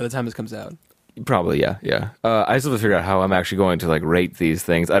probably out by the time this comes out. Probably, yeah. I still have to figure out how I'm actually going to rate these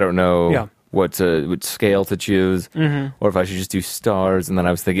things. I don't know Yeah. what scale to choose, or if I should just do stars. And then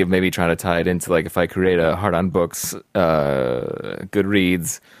I was thinking of maybe trying to tie it into if I create a Hard on Books,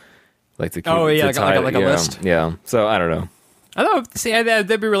 Goodreads, like to keep, Oh, yeah, to like a tie it, list. Yeah. So I don't know. I thought,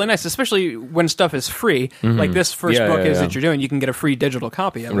 that'd be really nice, especially when stuff is free. Like this first Yeah, book yeah, is yeah. that you're doing. You can get a free digital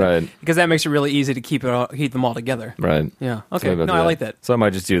copy of it, Right. Because that makes it really easy to keep them all together. Right. Yeah. So Okay. maybe I'll No, do I like that. So I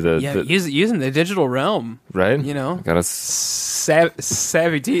might just do the Using the digital realm, right. You know, Got a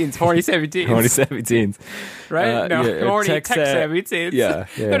savvy teens, horny savvy teens, 2017s. right? No, yeah, horny tech savvy teens. Yeah.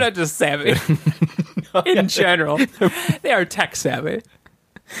 They're not just savvy. In general, they are tech savvy.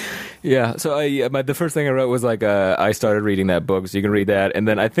 Yeah, so the first thing I wrote was I started reading that book, so you can read that, and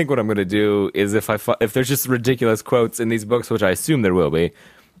then I think what I'm going to do is if there's just ridiculous quotes in these books, which I assume there will be,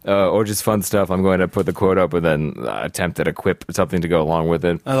 or just fun stuff, I'm going to put the quote up and then attempt to quip something to go along with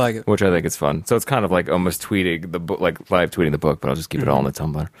it. I like it. Which I think is fun. So it's kind of almost tweeting the book, live tweeting the book, but I'll just keep it all on the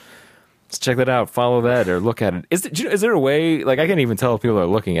Tumblr. So check that out, follow that, or look at it. Is there a way, I can't even tell if people are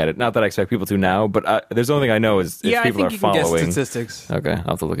looking at it. Not that I expect people to now, but there's the only thing I know is if I people think are you can following. get statistics. Okay, I'll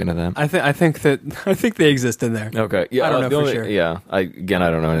have to look into that. I think they exist in there. Okay, yeah, I don't know the for only- sure. Yeah, I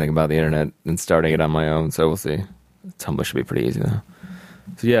don't know anything about the internet and starting it on my own, so we'll see. Tumblr should be pretty easy though.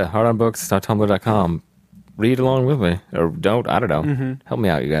 So yeah, hardonbooks.tumblr.com. Read along with me, or don't. I don't know. Mm-hmm. Help me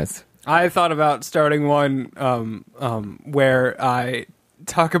out, you guys. I thought about starting one where I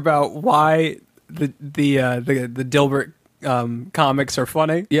talk about why the Dilbert comics are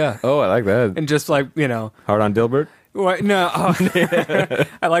funny, Yeah. Oh, I like that. and just Hard on Dilbert. what? No,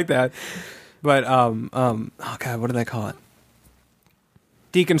 I like that. But oh god, what do they call it?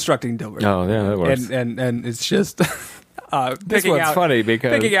 Deconstructing Dilbert. Oh yeah, that works. And it's just This picking one's out funny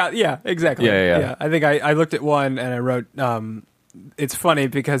because picking out. Yeah, exactly. Yeah. I think I looked at one and I wrote, it's funny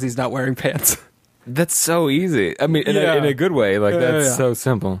because he's not wearing pants. that's so easy. I mean, in a good way. That's Yeah. so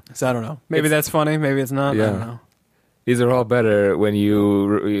simple. So I don't know. Maybe that's funny. Maybe it's not. I Yeah. don't know. These are all better when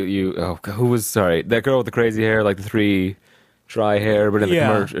you oh, who was sorry, that girl with the crazy hair, like the 3 dry hair, but in the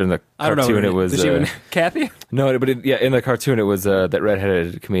commercial, in the I don't know. cartoon it was Kathy. no, but in the cartoon it was that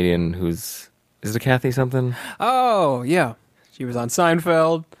redheaded comedian who's is it Kathy something? Oh yeah, she was on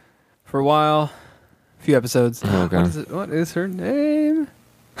Seinfeld for a while, a few episodes. Oh, okay. What is her name?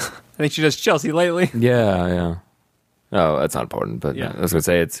 I think she does Chelsea lately. Yeah. Oh, that's not important, but Yeah. I was gonna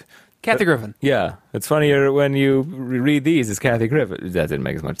say it's. Kathy Griffin. Yeah, it's funnier when you read these as Kathy Griffin. That didn't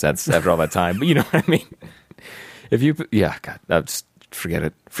make as much sense after all that time, but you know what I mean. If you, God, just forget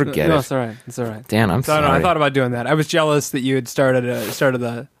it. Forget No, it. it's all right. It's all right. Dan, I'm So, sorry. I thought about doing that. I was jealous that you had started a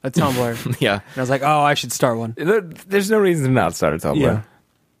Tumblr. Yeah, And I was like, oh, I should start one. there's no reason to not start a Tumblr. Yeah.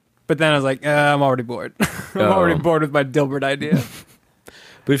 But then I was like, I'm already bored. I'm already bored with my Dilbert idea.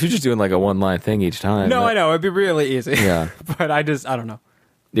 But if you're just doing like a one-line thing each time, No, I know. It'd be really easy. Yeah, But I don't know.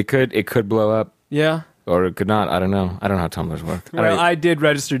 it could blow up, Yeah. or it could not. I don't know. I don't know how Tumblrs work. Well, I did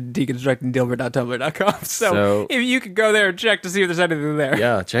register deconstructingdilbert.tumblr.com. So if you could go there and check to see if there's anything there.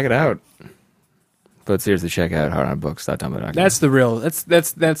 yeah, check it out. But seriously, check out hardonbooks.tumblr.com. That's the real. That's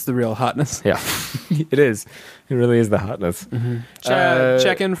the real hotness. yeah, it is. It really is the hotness,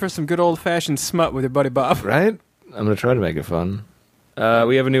 Check in for some good old fashioned smut with your buddy Bob. right? I'm gonna try to make it fun.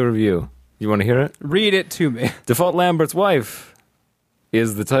 We have a new review. You want to hear it? Read it to me. Default Lambert's Wife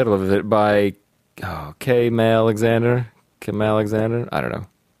is the title of it by Kim Alexander. I don't know.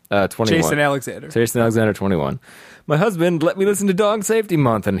 21. Jason Alexander. Jason Alexander, 21. My husband let me listen to Dog Safety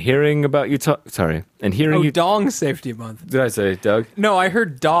Month and hearing about you talk. Sorry, and hearing Oh, you. Dong Safety Month. Did I say Doug? No, I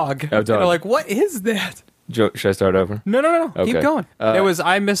heard dog. Oh, dog. And I'm like, what is that? Should I start over? No. Okay. Keep going. It was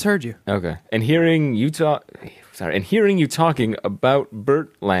I misheard you. Okay. And hearing you talk. Sorry, and hearing you talking about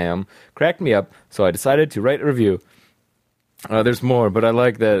Bert Lamb cracked me up, so I decided to write a review. There's more, but I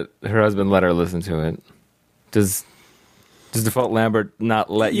like that her husband let her listen to it. Does Default Lambert not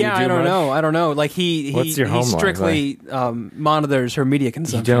let you do I don't much? know. I don't know. Like What's your home life strictly monitors her media You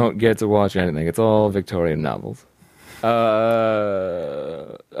consumption. don't get to watch anything. It's all Victorian novels.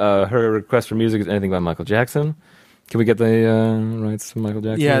 Her request for music is anything by Michael Jackson. Can we get the rights to Michael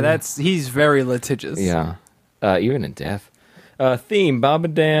Jackson? Yeah, he's very litigious. Yeah. Even in death. Theme, Bob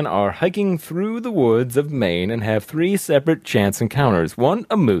and Dan are hiking through the woods of Maine and have 3 separate chance encounters. 1,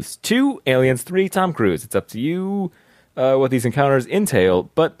 a moose. 2, aliens. 3, Tom Cruise. It's up to you what these encounters entail,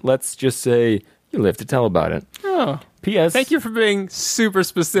 but let's just say you live to tell about it. Oh, P.S. thank you for being super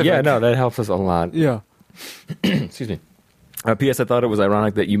specific. Yeah, no, that helps us a lot. Yeah. Excuse me. P.S. I thought it was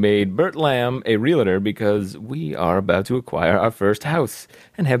ironic that you made Bert Lamb a realtor because we are about to acquire our first house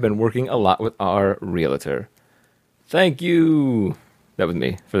and have been working a lot with our realtor. Thank you. That was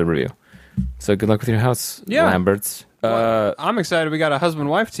me for the review. So good luck with your house, Yeah. Lamberts. Well, I'm excited we got a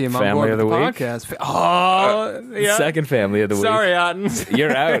husband-wife team on Family board of with the the week? podcast. Oh, yeah. Second family of the week. Sorry, Otten.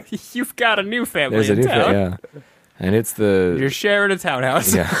 You're out. You've got a new family There's a in new town. yeah. And it's the... You're sharing a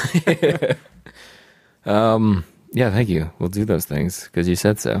townhouse. Yeah. Yeah, thank you. We'll do those things because you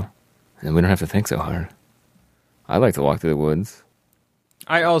said so. And we don't have to think so hard. I like to walk through the woods.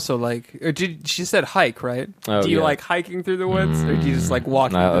 I also like. She said hike, right? Oh, do you yeah. like hiking through the woods, or do you just like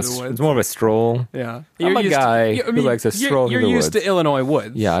walking No, through the woods? it's more of a stroll. Yeah, I'm a used guy to, who likes to stroll You're through the used woods. to Illinois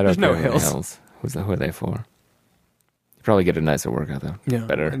woods. Yeah, I don't There's no go to the hills. Who are they for? You probably get a nicer workout though. Yeah,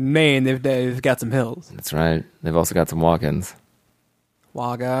 Better. In Maine, they've got some hills. That's right. They've also got some walk-ins.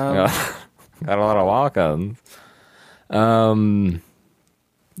 Waga. Got a lot of walk-ons.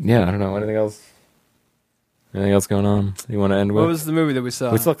 Yeah, I don't know. Anything else? Anything else going on you want to end with? What was the movie that we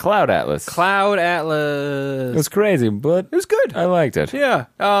saw? We saw Cloud Atlas. Cloud Atlas. It was crazy, but It was good. I liked it. Yeah.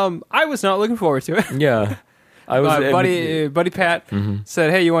 I was not looking forward to it. Yeah. I was buddy Pat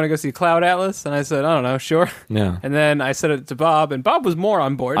said, "Hey, you want to go see Cloud Atlas?" And I said, "I don't know, sure." Yeah. And then I said it to Bob, and Bob was more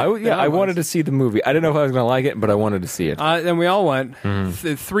on board. I wanted to see the movie. I didn't know if I was going to like it, but I wanted to see it. Then we all went.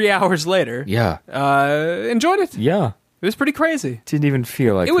 3 hours later, Yeah. enjoyed it. Yeah. It was pretty crazy. Didn't even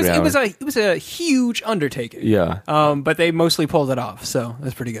feel like It was 3 hours. it was a huge undertaking. Yeah. But they mostly pulled it off, so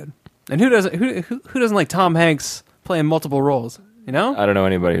that's pretty good. And who doesn't like Tom Hanks playing multiple roles? You know, I don't know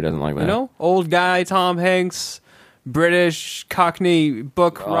anybody who doesn't like that. you know, old guy Tom Hanks, British Cockney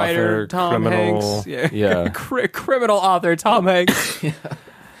book Author, writer Tom criminal, Hanks, yeah. criminal author Tom Hanks.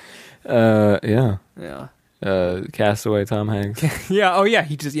 Yeah. Yeah, Castaway Tom Hanks. yeah. Oh yeah,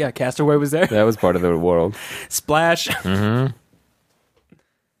 Castaway was there. That was part of the world. Splash. So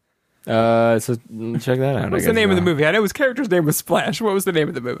check that out. What's the name of the movie? I know his character's name was Splash. What was the name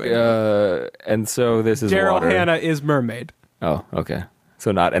of the movie? And so this is Daryl water. Hannah is Mermaid, Oh, okay.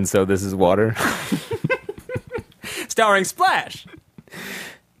 So not and so this is water. starring Splash.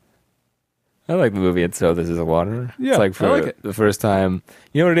 I like the movie And So This Is Water. Yeah, it's like for I like it. the first time.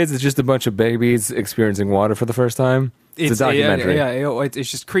 You know what it is? It's just a bunch of babies experiencing water for the first time. It's a documentary. It's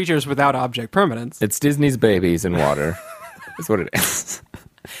just creatures without object permanence. It's Disney's babies in water. That's what it is.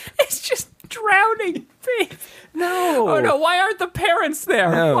 It's just drowning. No. Oh no! Why aren't the parents there?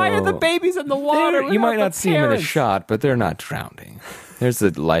 No. Why are the babies in the water? You might without not the see them in the parents? shot, but they're not drowning. There's a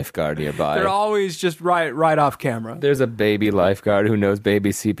lifeguard nearby. They're always just right off camera. There's a baby lifeguard who knows baby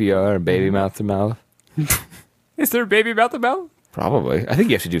CPR and baby mouth to mouth. Is there a baby mouth to mouth? Probably. I think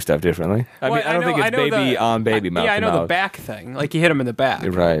you have to do stuff differently. I don't think it's baby on baby mouth Yeah, I to know mouth. the back thing. Like you hit them in the back.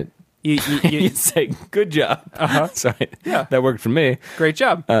 You're right. You You say, good job. Uh-huh. Sorry. Yeah. That worked for me. great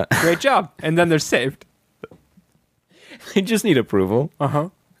job, great job, and then they're saved. They just need approval. Uh huh.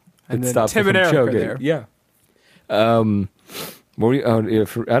 And It then stops Tim them and from Eric are choking. there. Yeah. What were you,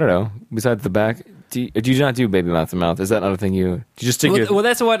 I don't know. Besides the back, do you not do baby mouth to mouth? Is that another thing do you just stick your... Well,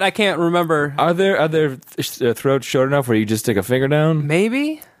 that's what I can't remember. Are there throats short enough where you just stick a finger down?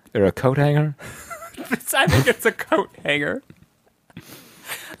 Maybe. Or a coat hanger? I think it's a coat hanger.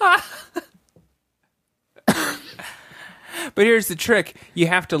 But here's the trick: you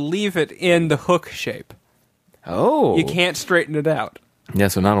have to leave it in the hook shape. Oh. You can't straighten it out Yeah,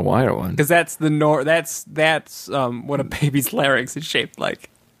 so not a wire one. because that's the That's what a baby's larynx is shaped like.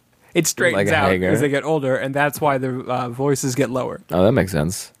 It straightens Like a out hanger. as they get older, and that's why their voices get lower. Oh, that makes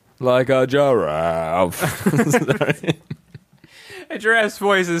sense. Like a giraffe. Sorry. A giraffe's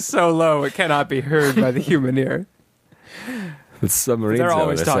voice is so low it cannot be heard by the human ear. The submarines They're know what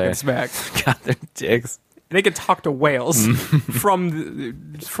always to talking say. smack. God, they're dicks. They can talk to whales from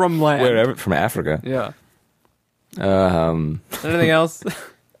land. Wherever, from Africa. Yeah. Did Anything else?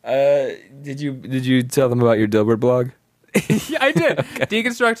 you tell them about your Dilbert blog? Yeah, I did.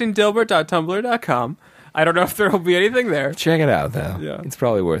 Deconstructingdilbert.tumblr.com. I don't know if there will be anything there. Check it out, though. Yeah. it's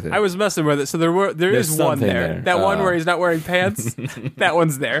probably worth it. I was messing with it, so there There's is one something there. there. That one where he's not wearing pants. That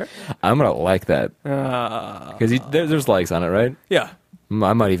one's there. I'm gonna like that because there's likes on it, right? Yeah.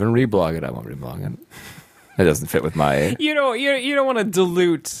 I might even reblog it. I won't reblog it. It doesn't fit with my. You don't want to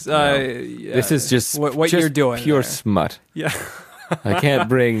dilute. This is just what just you're doing. Pure there. smut. Yeah. I can't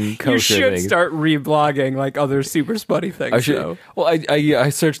bring kosher You should things. start reblogging like other super smutty things. I should. though. Well, I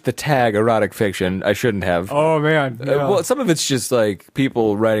searched the tag erotic fiction. I shouldn't have. Oh man. Yeah. Well, some of it's just like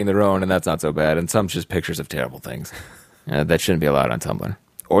people writing their own, and that's not so bad. And some's just pictures of terrible things. That shouldn't be allowed on Tumblr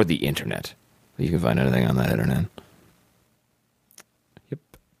or the internet. You can find anything on that internet. Yep.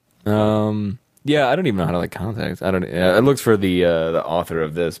 Yeah, I don't even know how to contact. I don't. I looked for the author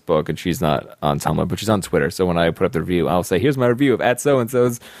of this book, and she's not on Tumblr, but she's on Twitter. So when I put up the review, I'll say, "Here's my review of at so and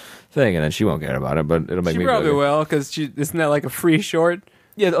so's thing," and then she won't care about it, but it'll make she me. probably feel good. will because isn't that like a free short?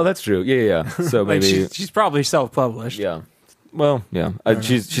 Yeah. Oh, that's true. Yeah. So Like maybe. she's probably self-published. Yeah. Well, yeah.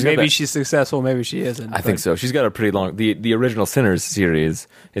 She's got maybe that- she's successful, maybe she isn't. I think so. She's got a pretty long. The original Sinners series.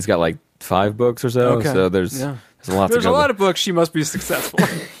 It's got like 5 books or so. Okay. So there's a lot. There's to a go lot of books. She must be successful.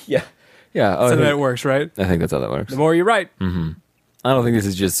 Yeah. Yeah. Oh, so I, that think, works, right? I think that's how that works. The more you write. I don't think this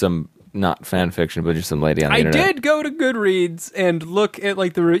is just some not fan fiction, but just some lady on the I internet. did go to Goodreads and look at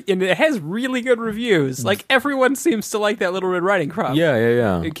like and it has really good reviews. Like everyone seems to like that Little Red Riding Crop.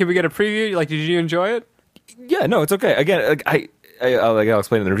 Yeah. Can we get a preview? Like, did you enjoy it? Yeah. No, it's okay. Again, like, I'll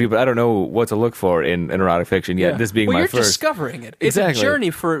explain in the review, but I don't know what to look for in erotic fiction yet. This being well, my you're first. discovering it. It's Exactly. a journey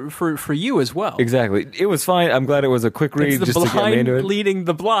for you as well. Exactly. It was fine. I'm glad it was a quick read It's the just to get me blind into it. leading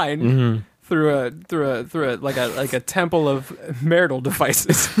the blind through a like a temple of marital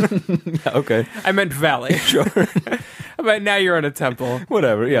devices. Okay. I meant valley. Sure. But now you're in a temple.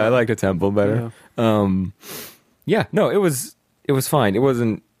 Whatever. Yeah, I liked a temple better. Yeah. No, it was fine. It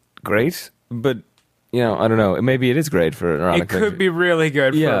wasn't great, but I don't know. Maybe it is great for erotic It could fiction. be really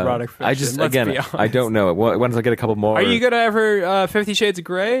good for erotic fiction. I just let's be again, honest. I don't know. Once I get a couple more, Are you gonna ever 50 Shades of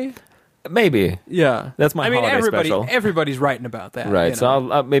Grey? maybe Yeah, That's my holiday special. Everybody's writing about that, right? you So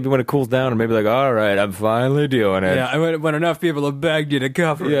know? I'll maybe when it cools down, or maybe like, all right, I'm finally doing it. yeah, when enough people have begged you to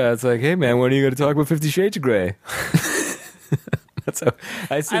cover. it. Yeah, it's like, hey man, when are you going to talk about 50 Shades of Grey? That's how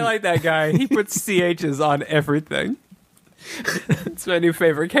I like that guy. He puts CHs on everything. It's my new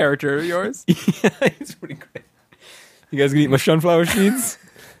favorite character of yours. It's pretty great. You guys gonna eat my sunflower seeds?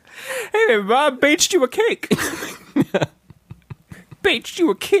 Hey, Bob, baked you a cake. Baked you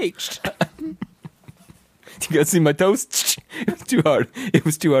a cake. You guys see my toast? It was too hard. It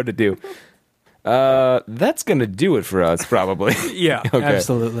was too hard to do. That's gonna do it for us, probably. Yeah, Okay.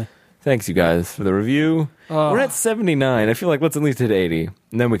 absolutely. Thanks, you guys, for the review. We're at 79. I feel like let's at least hit 80,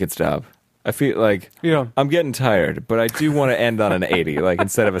 and then we can stop. I feel like I'm getting tired, but I do want to end on an 80, like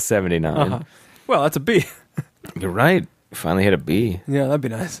instead of a 79. Well, that's a B. You're right. Finally hit a B. Yeah, that'd be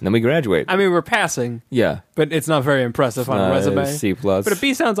nice. And then we graduate. I mean, we're passing, Yeah. but it's not very impressive on a resume. C plus. But a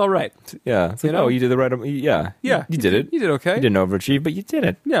B sounds all right. Yeah. It's like, You know? oh, you did the right. Yeah. Yeah, You did it. You did okay. You didn't overachieve, but you did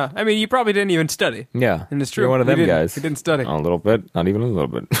it. Yeah, I mean, you probably didn't even study. Yeah. And it's true. You're one of We them didn't- guys. we didn't study. A little bit. Not even a little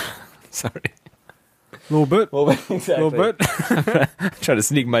bit. Sorry. A little bit. Well, exactly. A little bit. Try to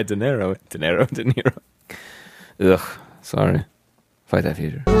sneak my De Niro. Ugh. Sorry. Fight that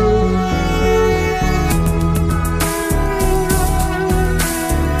future.